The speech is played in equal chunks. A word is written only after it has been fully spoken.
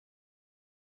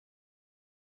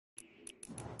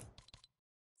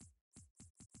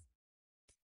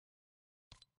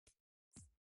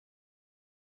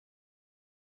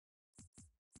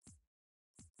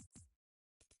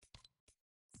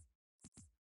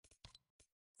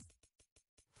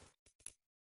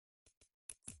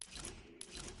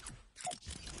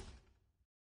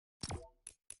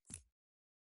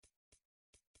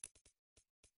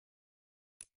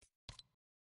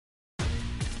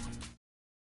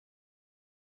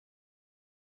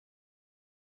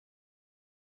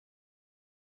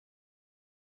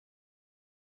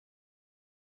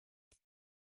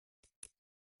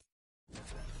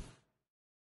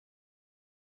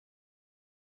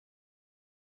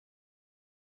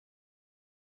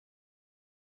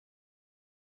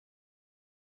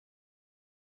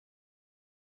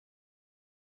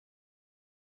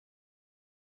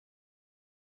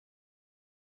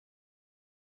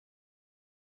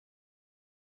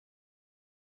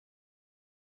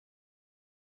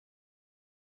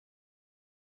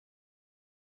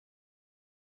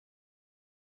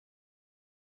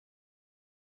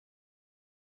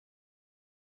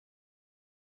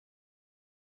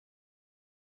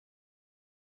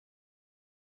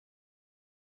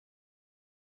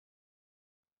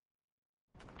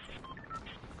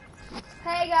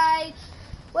Hey guys,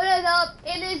 what is up?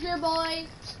 It is your boy,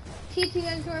 TT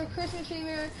Mentor, Christmas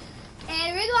Streamer,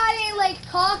 and the reason why I didn't like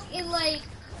talk in like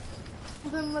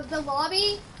the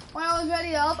lobby when I was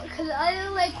ready up, because I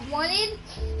didn't like wanted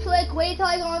to like wait till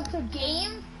I go into the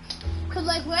game, because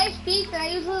like when I speak, then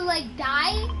I usually like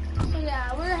die. So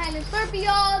yeah, we're having Slurpee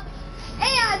y'all, and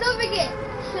yeah, don't forget,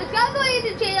 subscribe to my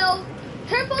YouTube channel,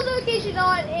 turn post notifications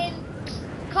on, and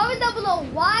comment down below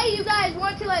why you guys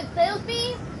want to like play with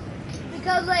me.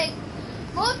 Because like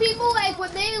most people like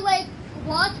when they like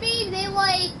watch me, they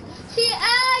like see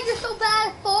you're so bad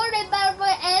at Fortnite, bad for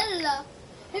Ella.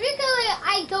 Maybe because like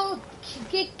I don't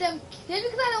get them, maybe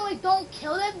because I don't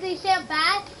kill them, they say I'm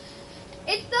bad.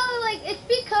 It's not like it's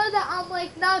because I'm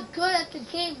like not good at the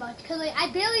game much. Because like I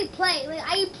barely play. Like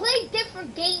I play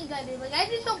different games I do. Like I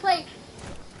just don't play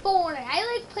Fortnite. I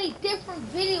like play different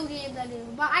video games I do.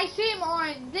 But I stream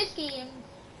on this game.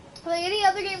 Like any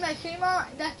other game I stream on,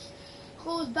 that's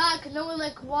goes back because no one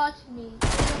like watched me. I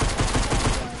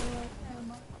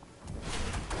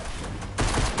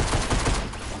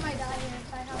might die here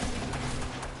if I have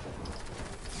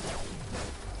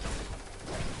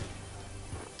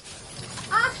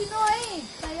actually no I ain't.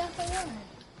 I guess I am.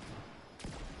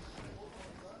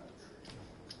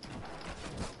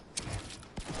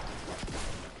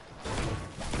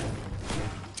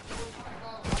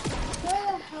 Where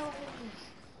the hell is this?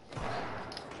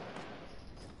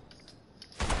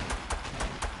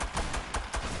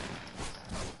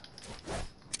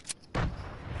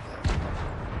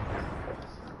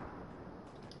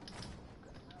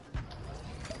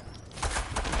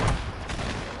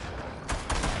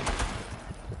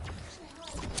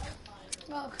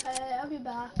 Okay, I'll be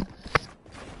back.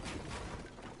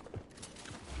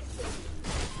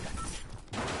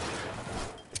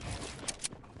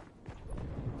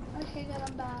 Okay, then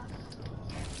I'm back.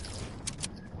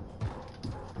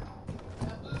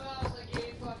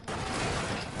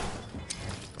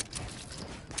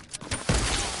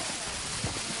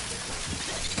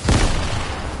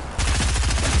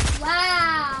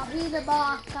 Wow, he's the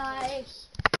boss, guys.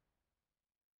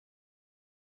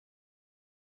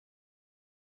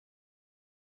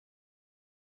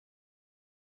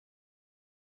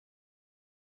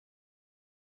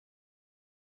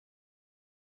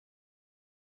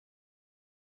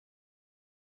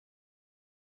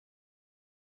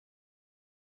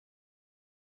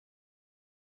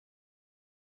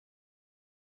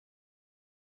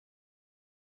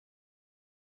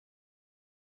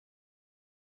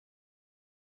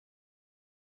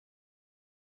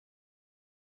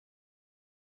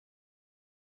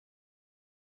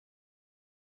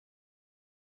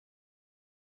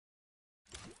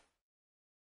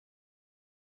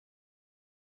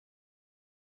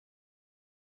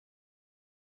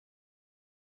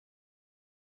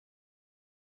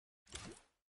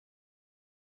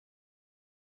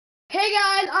 Hey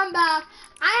guys, I'm back.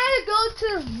 I had to go to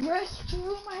the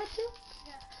restroom. I had to.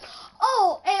 Yeah.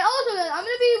 Oh, and also guys, I'm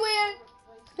gonna be wearing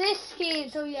this skin.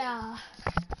 So yeah.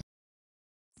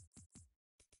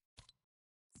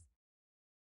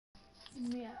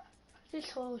 Yeah. Just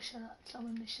shut up.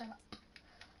 Someone just shut up.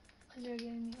 Cause they're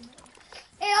getting me.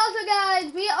 And also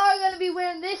guys, we are gonna be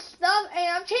wearing this stuff, and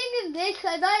I'm changing this.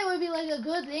 Cause I thought it would be like a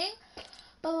good thing,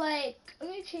 but like, let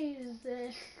me change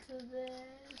this to this.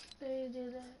 Let me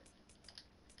do that.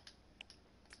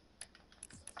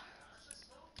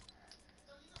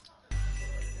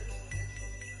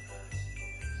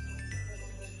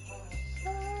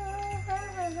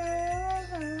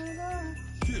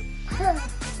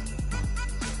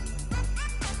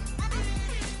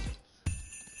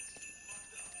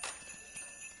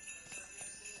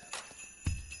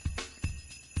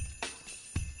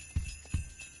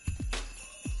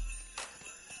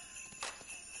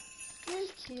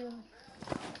 Thank you.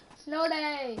 Snow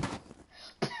day.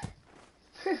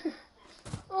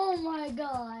 Oh my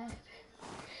god.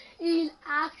 He's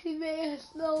actually made a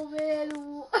snowman.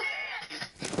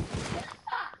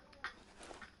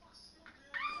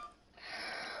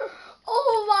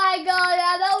 Oh my god,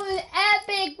 that was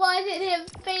epic, wasn't it,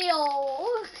 fail?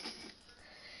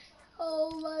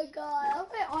 Oh my god, I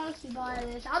might honestly buy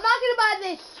this. I'm not gonna buy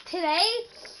this today,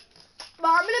 but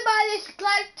I'm gonna buy this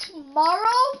like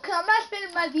tomorrow, cause I'm not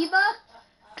spending my V-Bucks.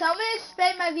 Cause I'm gonna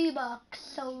spend my V-Bucks.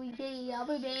 So yeah, I'll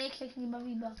be back taking my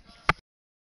V-Bucks.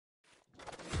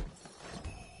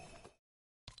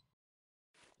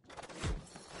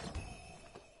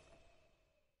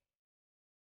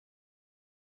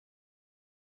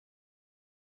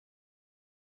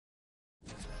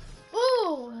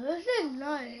 Ooh, this is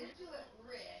nice.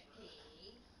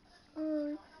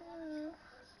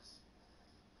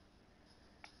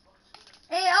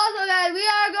 And also guys, we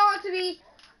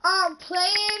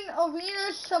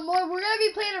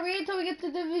get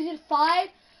to Division 5,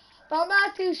 but I'm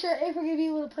not too sure if we're gonna be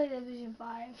able to play Division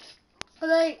 5. But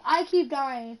like, I keep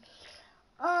dying.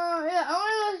 Yeah, I'm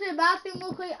gonna go to the bathroom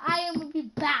real quick. I am gonna be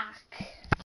back.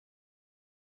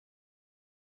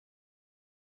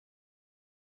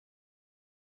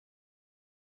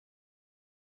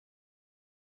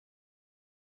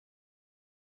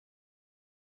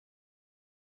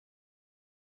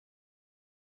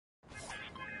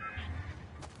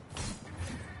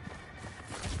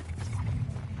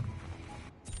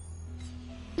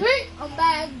 I'm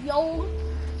back, yo.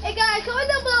 Hey guys, comment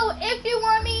down below if you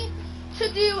want me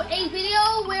to do a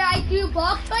video where I do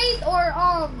box fights or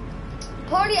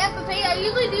party FFA. I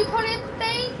usually do party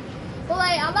FFA, but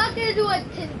like I'm not gonna do it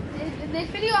in this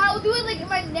video. I will do it like in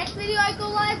my next video I go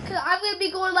live, cause I'm gonna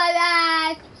be going live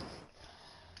at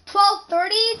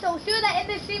 12:30. So soon as I end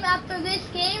the stream after this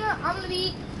game, I'm gonna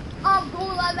be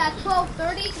going live at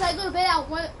 12:30, cause I go to bed at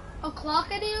 1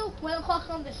 o'clock. I do 1 o'clock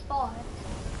on the spot.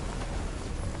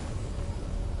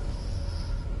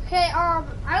 Okay,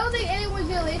 I don't think anyone's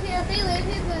gonna live here. If they live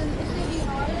here, then it's gonna be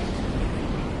hard.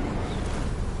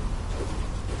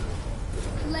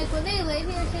 Like, when they live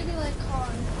here, it's gonna be, like,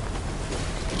 hard.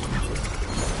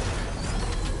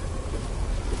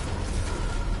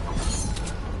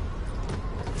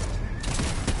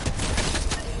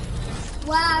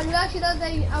 Wow, you actually thought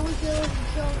that I was gonna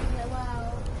kill me.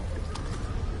 Wow.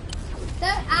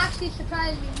 That actually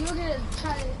surprised me. You were gonna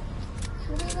try to...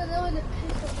 You don't even know the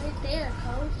pistol right there,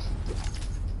 coach.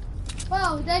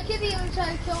 Wow, that kid didn't even try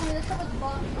to kill me. That's how much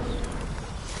bomb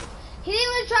he didn't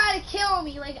even try to kill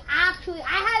me. Like, actually, I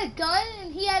had a gun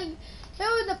and he had... There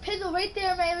was a pistol right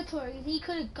there in my inventory. He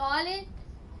could have got it.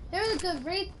 There was a gun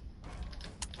right...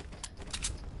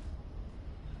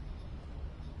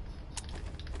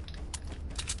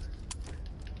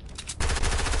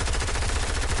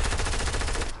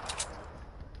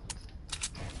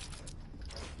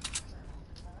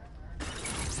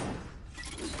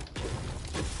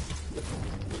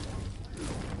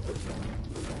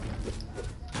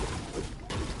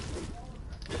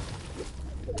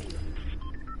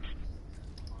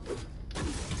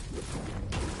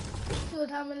 What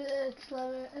time it is? It's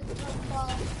 11. It's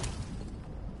 12.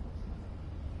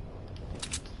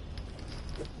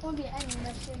 Won't be any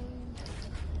mission.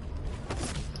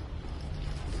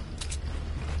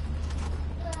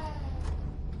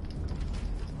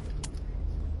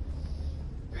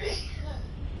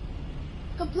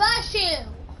 God bless you.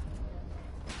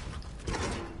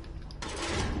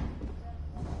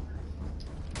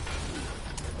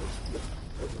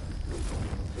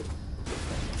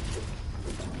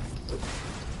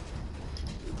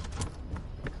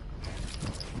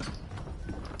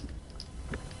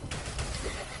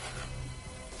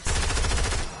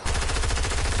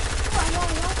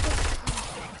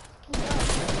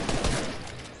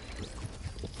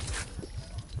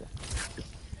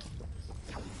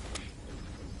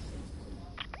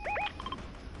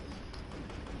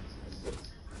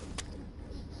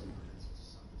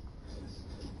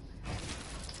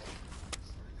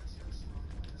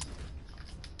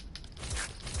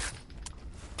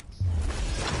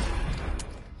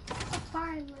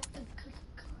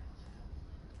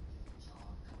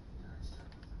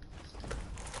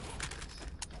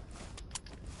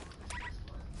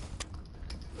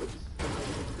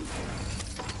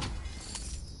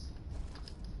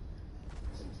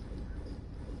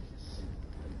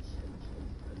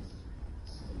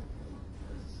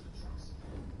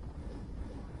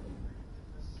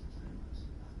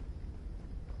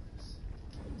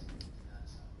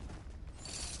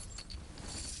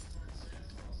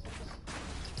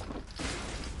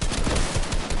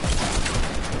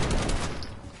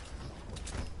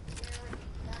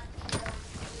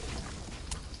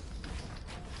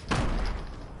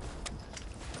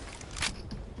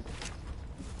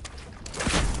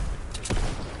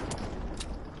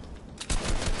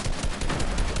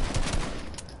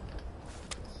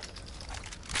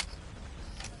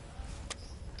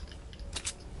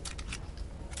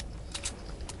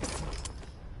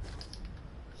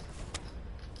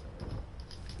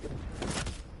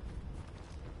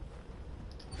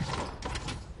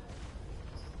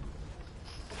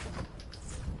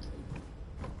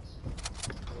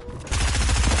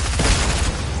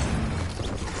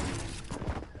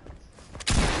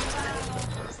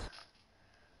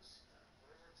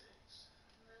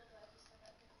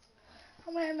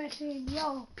 I'm gonna mention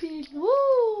yo, peace,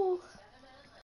 woo!